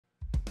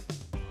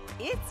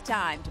It's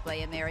time to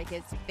play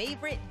America's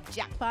favorite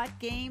jackpot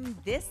game.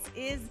 This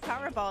is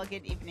Powerball.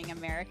 Good evening,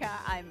 America.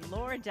 I'm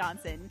Laura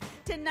Johnson.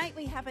 Tonight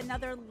we have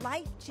another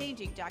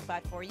life-changing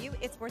jackpot for you.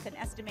 It's worth an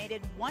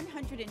estimated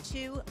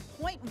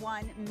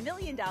 $102.1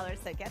 million.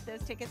 So get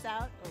those tickets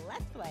out.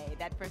 Let's play.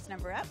 That first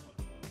number up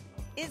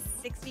is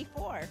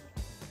 64.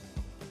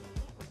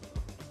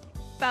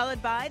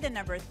 Followed by the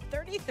number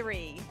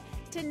 33.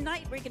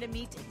 Tonight, we're going to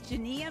meet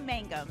Jania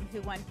Mangum,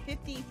 who won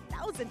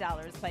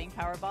 $50,000 playing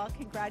Powerball.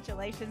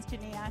 Congratulations,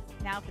 Jania.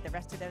 Now, for the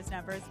rest of those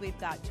numbers, we've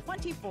got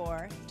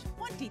 24,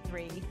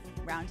 23,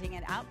 rounding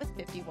it out with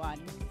 51.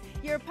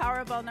 Your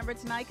Powerball number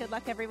tonight, good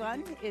luck,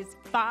 everyone, is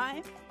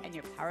 5, and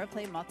your Power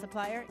Play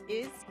multiplier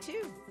is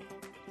 2.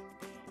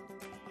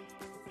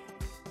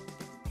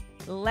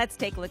 Let's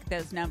take a look at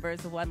those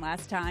numbers one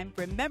last time.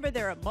 Remember,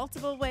 there are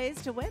multiple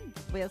ways to win.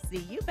 We'll see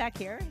you back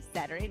here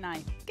Saturday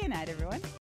night. Good night, everyone.